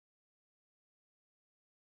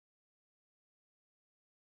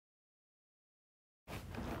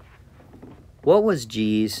What was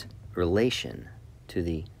G's relation to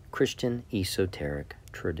the Christian esoteric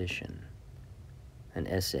tradition? An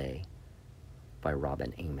essay by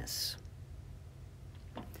Robin Amos.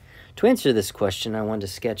 To answer this question, I want to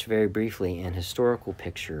sketch very briefly an historical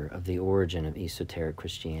picture of the origin of esoteric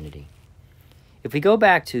Christianity. If we go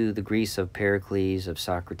back to the Greece of Pericles, of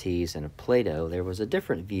Socrates, and of Plato, there was a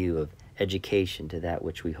different view of education to that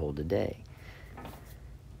which we hold today.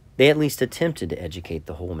 They at least attempted to educate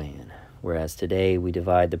the whole man, whereas today we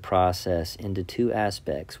divide the process into two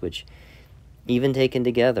aspects which, even taken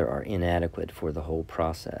together, are inadequate for the whole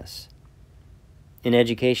process. In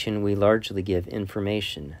education, we largely give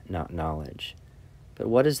information, not knowledge. But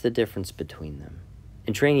what is the difference between them?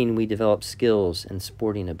 In training, we develop skills and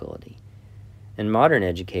sporting ability. In modern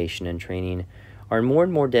education and training are more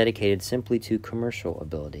and more dedicated simply to commercial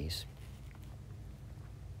abilities.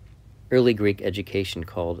 Early Greek education,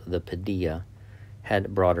 called the paideia,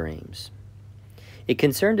 had broader aims. It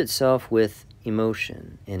concerned itself with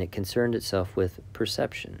emotion, and it concerned itself with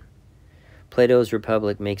perception. Plato's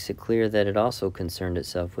Republic makes it clear that it also concerned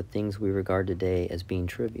itself with things we regard today as being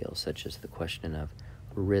trivial, such as the question of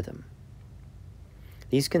rhythm.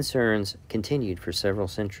 These concerns continued for several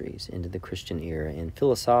centuries into the Christian era in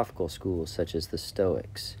philosophical schools such as the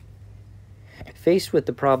Stoics. Faced with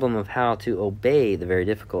the problem of how to obey the very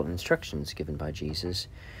difficult instructions given by Jesus,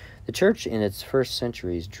 the Church in its first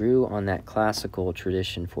centuries drew on that classical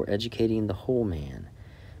tradition for educating the whole man,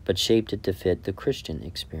 but shaped it to fit the Christian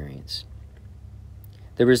experience.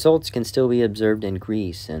 The results can still be observed in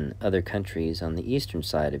Greece and other countries on the eastern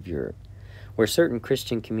side of Europe, where certain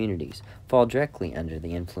Christian communities fall directly under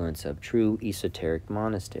the influence of true esoteric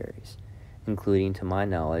monasteries, including, to my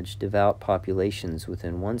knowledge, devout populations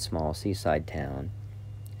within one small seaside town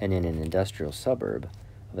and in an industrial suburb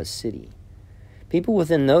of a city. People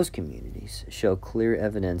within those communities show clear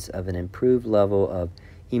evidence of an improved level of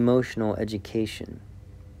emotional education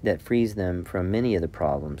that frees them from many of the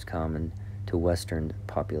problems common to Western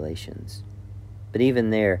populations. But even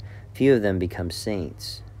there, few of them become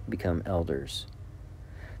saints, become elders.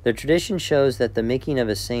 The tradition shows that the making of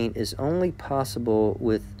a saint is only possible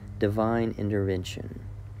with divine intervention.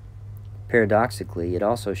 Paradoxically, it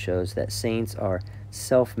also shows that saints are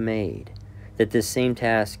self-made, that this same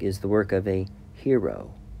task is the work of a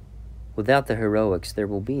hero. Without the heroics, there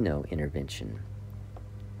will be no intervention.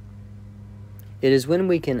 It is when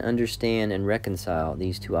we can understand and reconcile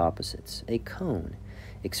these two opposites, a cone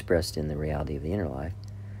expressed in the reality of the inner life,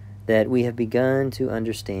 that we have begun to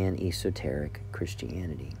understand esoteric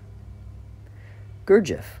Christianity.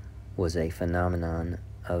 Gurdjieff was a phenomenon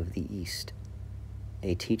of the East,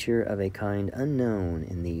 a teacher of a kind unknown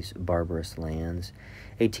in these barbarous lands,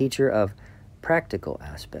 a teacher of practical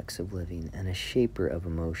aspects of living, and a shaper of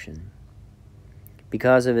emotion.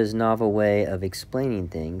 Because of his novel way of explaining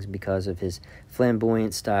things, because of his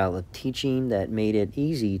flamboyant style of teaching that made it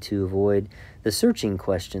easy to avoid the searching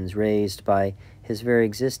questions raised by his very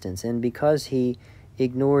existence, and because he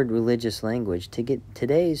ignored religious language,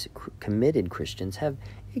 today's committed Christians have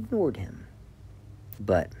ignored him.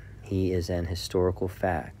 But he is an historical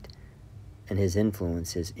fact, and his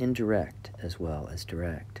influence is indirect as well as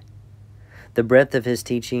direct. The breadth of his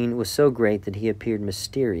teaching was so great that he appeared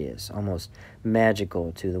mysterious, almost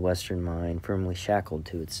magical to the Western mind, firmly shackled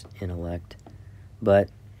to its intellect. But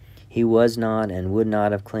he was not and would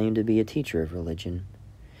not have claimed to be a teacher of religion.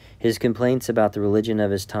 His complaints about the religion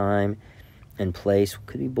of his time and place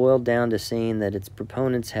could be boiled down to saying that its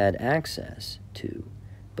proponents had access to,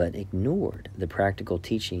 but ignored, the practical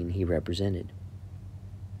teaching he represented.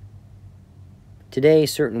 Today,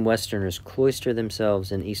 certain Westerners cloister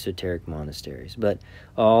themselves in esoteric monasteries, but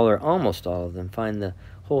all or almost all of them find the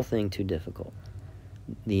whole thing too difficult.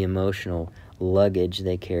 The emotional luggage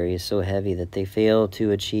they carry is so heavy that they fail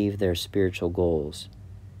to achieve their spiritual goals.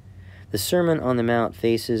 The Sermon on the Mount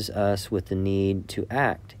faces us with the need to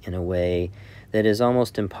act in a way that is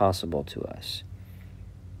almost impossible to us.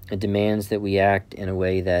 It demands that we act in a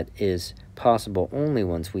way that is possible only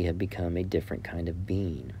once we have become a different kind of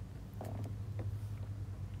being.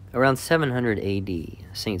 Around 700 A.D.,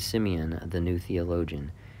 St. Simeon, the new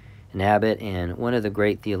theologian, an abbot and one of the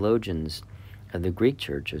great theologians of the Greek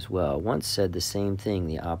Church as well, once said the same thing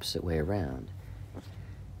the opposite way around.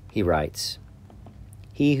 He writes,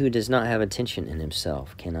 "He who does not have attention in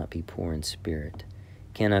himself cannot be poor in spirit,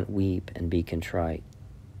 cannot weep and be contrite,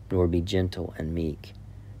 nor be gentle and meek,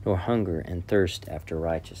 nor hunger and thirst after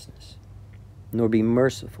righteousness, nor be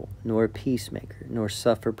merciful, nor a peacemaker, nor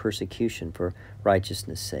suffer persecution for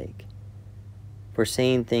righteousness' sake." For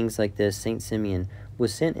saying things like this, St. Simeon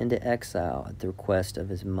was sent into exile at the request of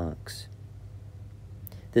his monks.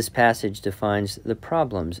 This passage defines the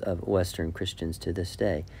problems of Western Christians to this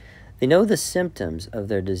day. They know the symptoms of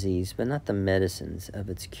their disease, but not the medicines of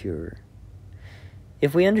its cure.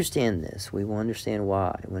 If we understand this, we will understand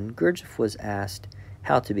why. When Gurdjieff was asked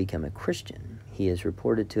how to become a Christian, he is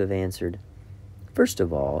reported to have answered, "First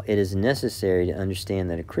of all, it is necessary to understand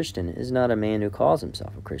that a Christian is not a man who calls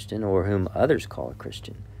himself a Christian or whom others call a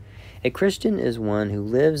Christian. A Christian is one who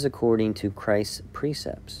lives according to Christ's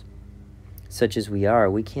precepts. Such as we are,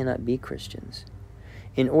 we cannot be Christians.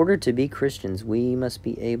 In order to be Christians, we must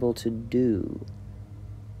be able to do.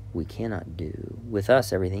 We cannot do. With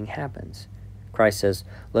us, everything happens. Christ says,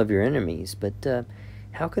 love your enemies, but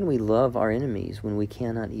how can we love our enemies when we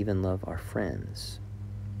cannot even love our friends?"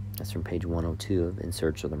 That's from page 102 of In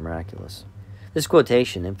Search of the Miraculous. This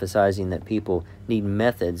quotation, emphasizing that people need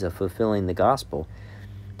methods of fulfilling the gospel,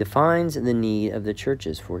 defines the need of the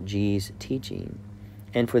churches for G's teaching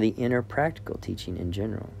and for the inner practical teaching in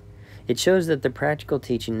general. It shows that the practical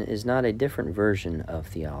teaching is not a different version of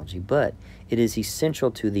theology, but it is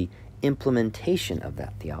essential to the implementation of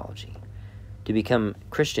that theology. To become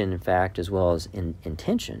Christian in fact as well as in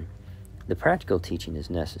intention, the practical teaching is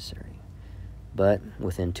necessary. But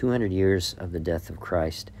within 200 years of the death of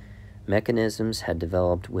Christ, mechanisms had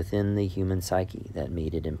developed within the human psyche that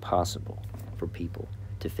made it impossible for people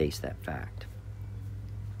to face that fact.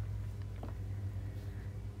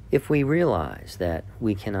 If we realize that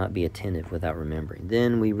we cannot be attentive without remembering,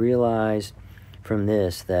 then we realize from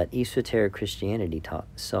this that esoteric Christianity taught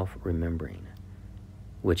self-remembering,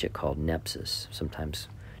 which it called nepsis, sometimes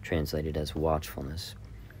translated as watchfulness.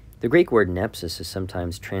 The Greek word nepsis is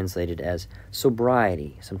sometimes translated as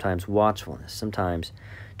sobriety, sometimes watchfulness, sometimes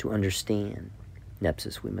to understand.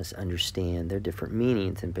 Nepsis, we must understand their different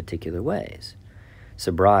meanings in particular ways.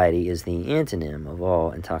 Sobriety is the antonym of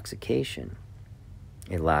all intoxication,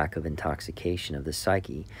 a lack of intoxication of the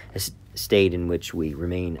psyche, a state in which we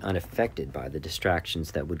remain unaffected by the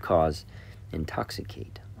distractions that would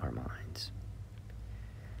intoxicate our minds.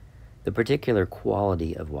 The particular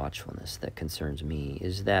quality of watchfulness that concerns me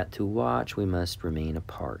is that to watch we must remain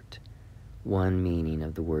apart, one meaning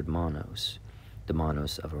of the word monos, the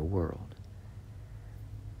monos of our world.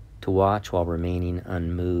 To watch while remaining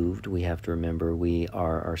unmoved, we have to remember we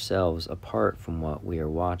are ourselves apart from what we are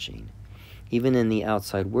watching. Even in the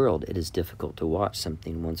outside world, it is difficult to watch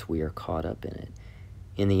something once we are caught up in it.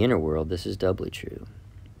 In the inner world, this is doubly true.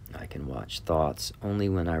 I can watch thoughts only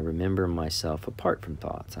when I remember myself apart from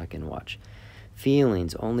thoughts. I can watch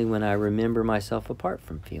feelings only when I remember myself apart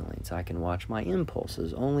from feelings. I can watch my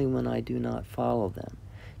impulses only when I do not follow them.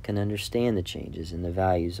 Can understand the changes in the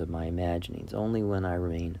values of my imaginings only when I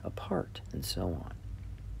remain apart, and so on.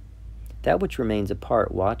 That which remains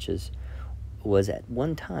apart was at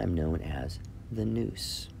one time known as the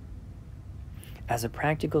nous. As a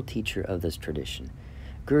practical teacher of this tradition,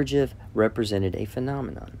 Gurdjieff represented a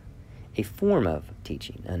phenomenon, a form of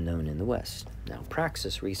teaching unknown in the West. Now,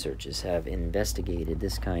 praxis researchers have investigated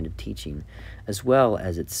this kind of teaching as well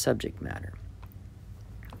as its subject matter.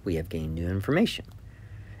 We have gained new information,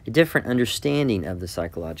 a different understanding of the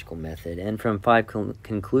psychological method, and from 5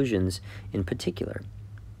 conclusions in particular.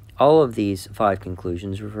 All of these 5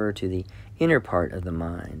 conclusions refer to the inner part of the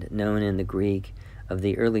mind, known in the Greek of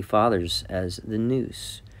the early fathers as the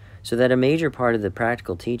nous, so that a major part of the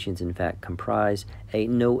practical teachings, in fact, comprise a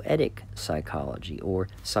noetic psychology, or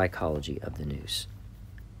psychology of the nous.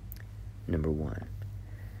 Number 1,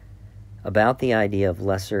 about the idea of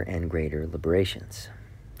lesser and greater liberations,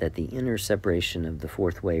 that the inner separation of the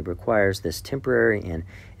fourth way requires this temporary and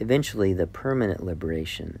eventually the permanent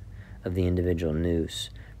liberation of the individual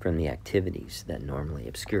nous from the activities that normally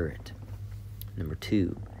obscure it. Number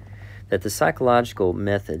 2, that the psychological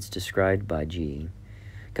methods described by G,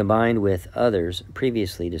 combined with others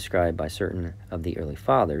previously described by certain of the early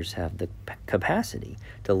fathers, have the capacity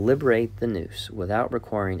to liberate the nous without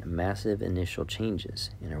requiring massive initial changes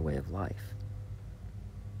in our way of life.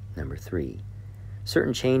 Number 3,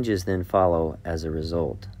 certain changes then follow as a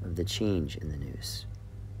result of the change in the nous.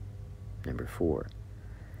 Number 4,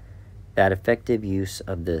 that effective use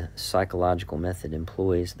of the psychological method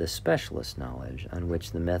employs the specialist knowledge on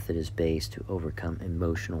which the method is based to overcome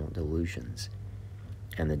emotional delusions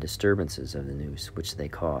and the disturbances of the nous which they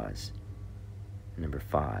cause. Number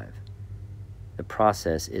 5, the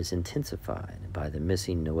process is intensified by the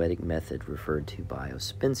missing noetic method referred to by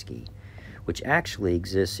Ouspensky, which actually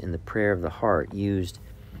exists in the prayer of the heart used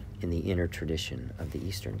in the inner tradition of the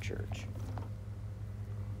Eastern Church.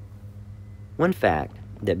 One fact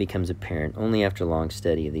that becomes apparent only after long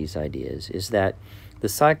study of these ideas is that the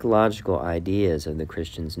psychological ideas of the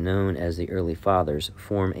Christians known as the early fathers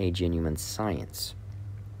form a genuine science.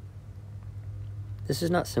 This is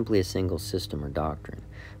not simply a single system or doctrine,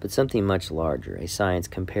 but something much larger, a science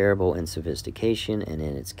comparable in sophistication and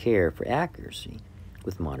in its care for accuracy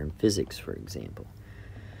with modern physics, for example.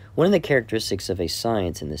 One of the characteristics of a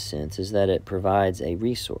science in this sense is that it provides a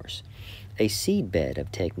resource, a seedbed of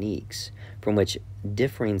techniques from which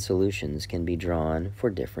differing solutions can be drawn for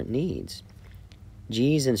different needs.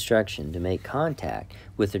 G's instruction to make contact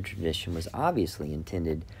with the tradition was obviously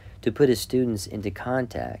intended to put his students into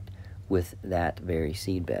contact with that very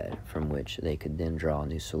seedbed from which they could then draw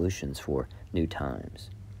new solutions for new times.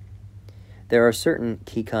 There are certain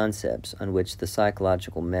key concepts on which the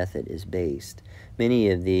psychological method is based. Many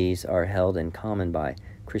of these are held in common by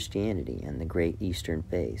Christianity and the great Eastern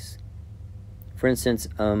faiths. For instance,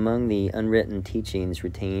 among the unwritten teachings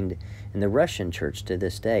retained in the Russian church to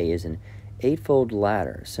this day is an eightfold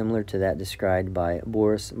ladder, similar to that described by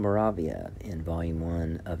Boris Moraviev in Volume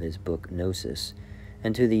 1 of his book Gnosis,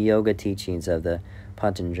 and to the yoga teachings of the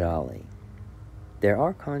Patanjali. There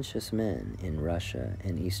are conscious men in Russia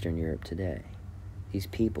and Eastern Europe today. These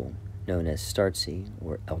people, known as startsi,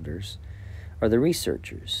 or elders, are the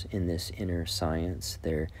researchers in this inner science,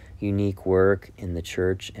 their unique work in the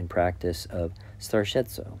church and practice of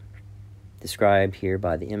starchetzo, described here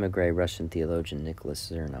by the emigre Russian theologian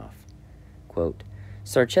Nicholas Zernov. Quote,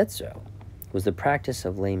 starchetzo was the practice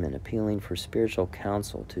of laymen appealing for spiritual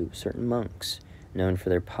counsel to certain monks, known for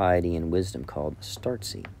their piety and wisdom, called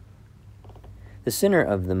startsi. The center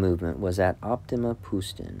of the movement was at Optima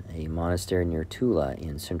Pustin, a monastery near Tula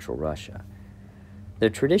in central Russia. The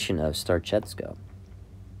tradition of starchetzo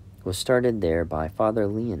was started there by Father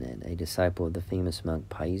Leonid, a disciple of the famous monk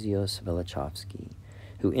Paisios Velichovsky,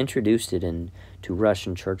 who introduced it into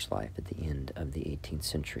Russian church life at the end of the 18th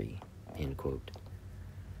century. End quote.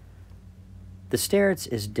 The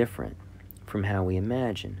starets is different from how we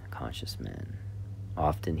imagine conscious men.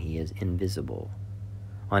 Often he is invisible.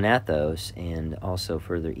 On Athos, and also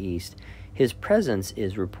further east, his presence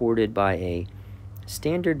is reported by a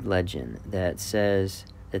standard legend that says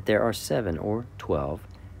that there are 7 or 12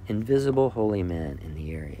 invisible holy men in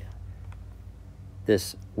the area.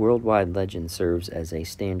 This worldwide legend serves as a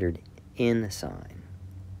standard inn sign.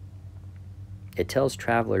 It tells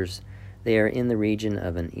travelers they are in the region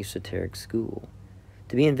of an esoteric school.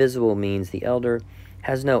 To be invisible means the elder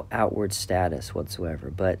has no outward status whatsoever,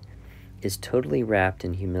 but is totally wrapped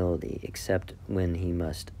in humility, except when he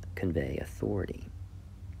must convey authority.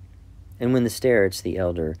 And when the starets, the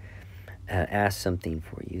elder, asks something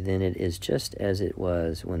for you, then it is just as it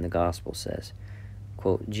was when the gospel says,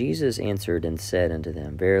 quote, Jesus answered and said unto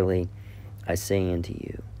them, verily I say unto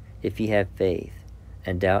you, if ye have faith,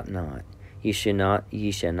 and doubt not, ye shall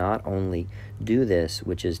not only do this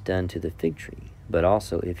which is done to the fig tree, but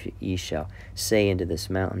also if ye shall say unto this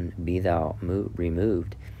mountain, be thou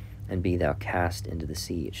removed, and be thou cast into the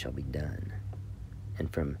sea, it shall be done.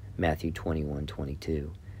 And from Matthew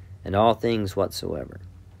 21:22, and all things whatsoever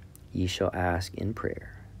ye shall ask in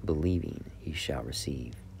prayer, believing ye shall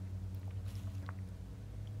receive.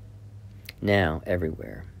 Now,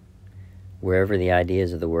 everywhere, wherever the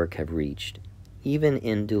ideas of the work have reached, even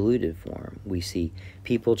in diluted form, we see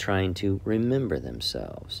people trying to remember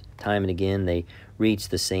themselves. Time and again, they reach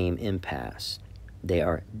the same impasse. They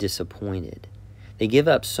are disappointed. They give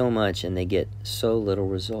up so much and they get so little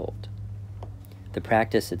result. The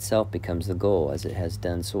practice itself becomes the goal, as it has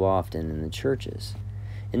done so often in the churches.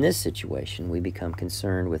 In this situation, we become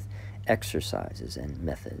concerned with exercises and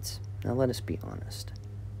methods. Now let us be honest.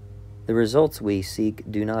 The results we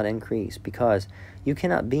seek do not increase because you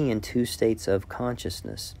cannot be in 2 states of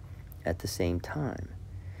consciousness at the same time.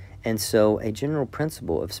 And so a general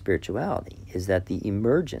principle of spirituality is that the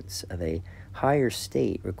emergence of a higher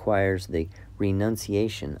state requires the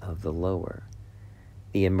renunciation of the lower.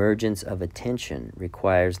 The emergence of attention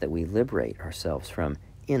requires that we liberate ourselves from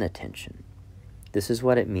inattention. This is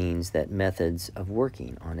what it means that methods of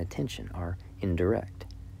working on attention are indirect.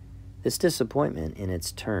 This disappointment, in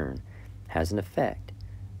its turn, has an effect.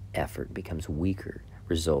 Effort becomes weaker,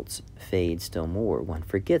 results fade still more. One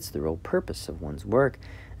forgets the real purpose of one's work,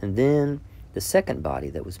 and then the second body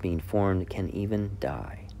that was being formed can even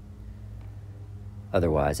die.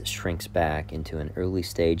 Otherwise, it shrinks back into an early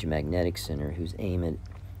stage magnetic center whose aim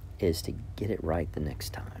is to get it right the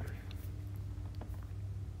next time.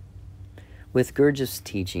 With Gurdjieff's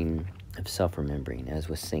teaching of self-remembering, as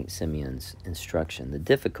with St. Simeon's instruction, the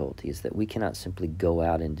difficulty is that we cannot simply go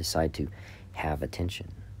out and decide to have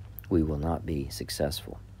attention. We will not be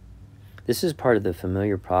successful. This is part of the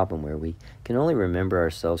familiar problem where we can only remember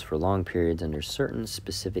ourselves for long periods under certain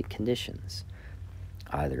specific conditions.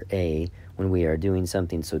 Either A, when we are doing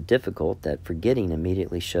something so difficult that forgetting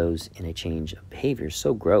immediately shows in a change of behavior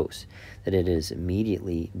so gross that it is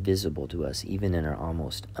immediately visible to us even in our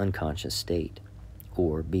almost unconscious state.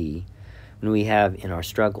 Or B, when we have in our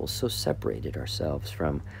struggles so separated ourselves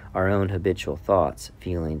from our own habitual thoughts,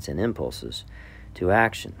 feelings, and impulses to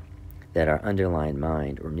action that our underlying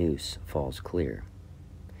mind or nous falls clear.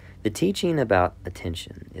 The teaching about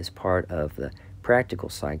attention is part of the practical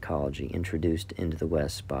psychology introduced into the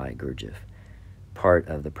West by Gurdjieff, part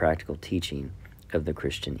of the practical teaching of the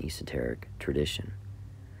Christian esoteric tradition.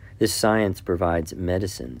 This science provides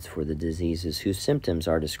medicines for the diseases whose symptoms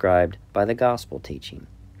are described by the gospel teaching.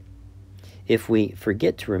 If we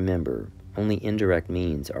forget to remember, only indirect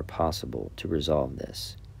means are possible to resolve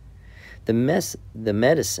this. The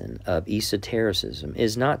medicine of esotericism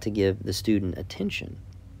is not to give the student attention,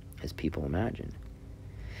 as people imagine.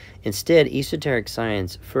 Instead, esoteric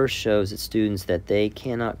science first shows its students that they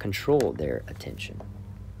cannot control their attention.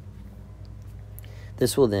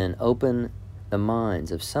 This will then open the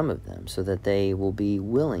minds of some of them so that they will be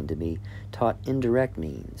willing to be taught indirect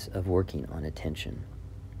means of working on attention.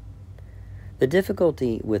 The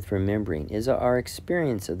difficulty with remembering is our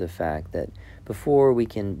experience of the fact that before we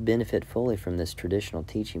can benefit fully from this traditional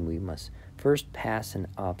teaching, we must first pass an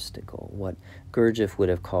obstacle, what Gurdjieff would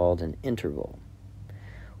have called an interval.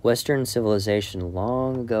 Western civilization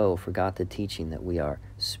long ago forgot the teaching that we are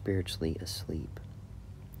spiritually asleep.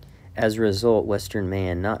 As a result, Western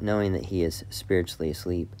man, not knowing that he is spiritually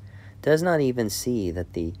asleep, does not even see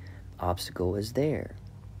that the obstacle is there.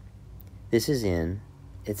 This is in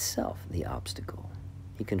itself the obstacle.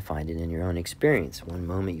 You can find it in your own experience. One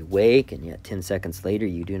moment you wake, and yet 10 seconds later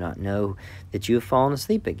you do not know that you have fallen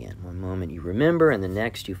asleep again. One moment you remember, and the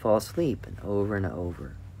next you fall asleep, and over and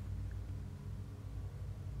over.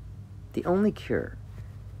 The only cure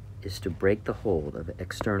is to break the hold of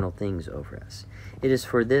external things over us. It is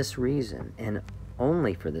for this reason, and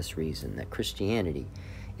only for this reason, that Christianity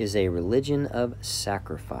is a religion of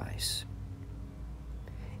sacrifice.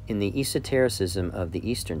 In the esotericism of the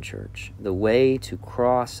Eastern Church, the way to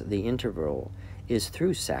cross the interval is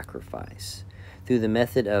through sacrifice, through the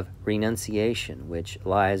method of renunciation, which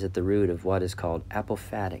lies at the root of what is called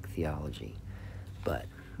apophatic theology. But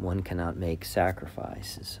one cannot make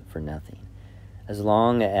sacrifices for nothing. As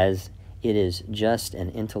long as it is just an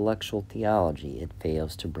intellectual theology, it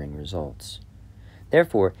fails to bring results.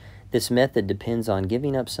 Therefore, this method depends on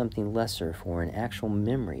giving up something lesser for an actual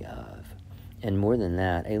memory of, and more than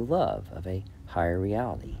that, a love of a higher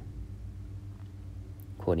reality.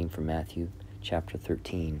 Quoting from Matthew chapter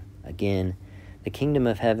 13, again, the kingdom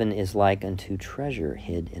of heaven is like unto treasure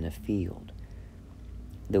hid in a field,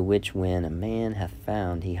 the which when a man hath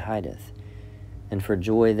found, he hideth, and for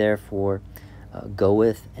joy therefore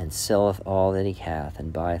goeth and selleth all that he hath,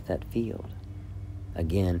 and buyeth that field.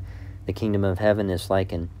 Again, the kingdom of heaven is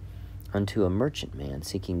likened unto a merchant man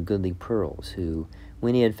seeking goodly pearls, who,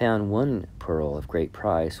 when he had found one pearl of great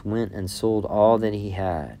price, went and sold all that he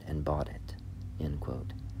had, and bought it. End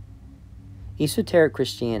quote. Esoteric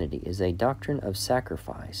Christianity is a doctrine of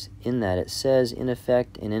sacrifice, in that it says, in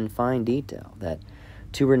effect and in fine detail, that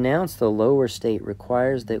to renounce the lower state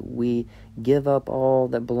requires that we give up all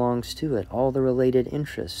that belongs to it, all the related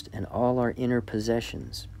interest, and all our inner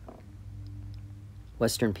possessions.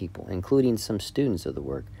 Western people, including some students of the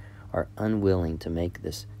work, are unwilling to make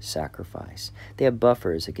this sacrifice. They have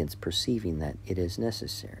buffers against perceiving that it is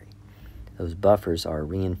necessary. Those buffers are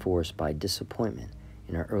reinforced by disappointment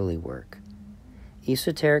in our early work.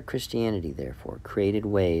 Esoteric Christianity, therefore, created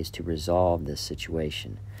ways to resolve this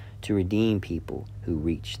situation, to redeem people who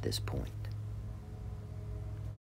reach this point.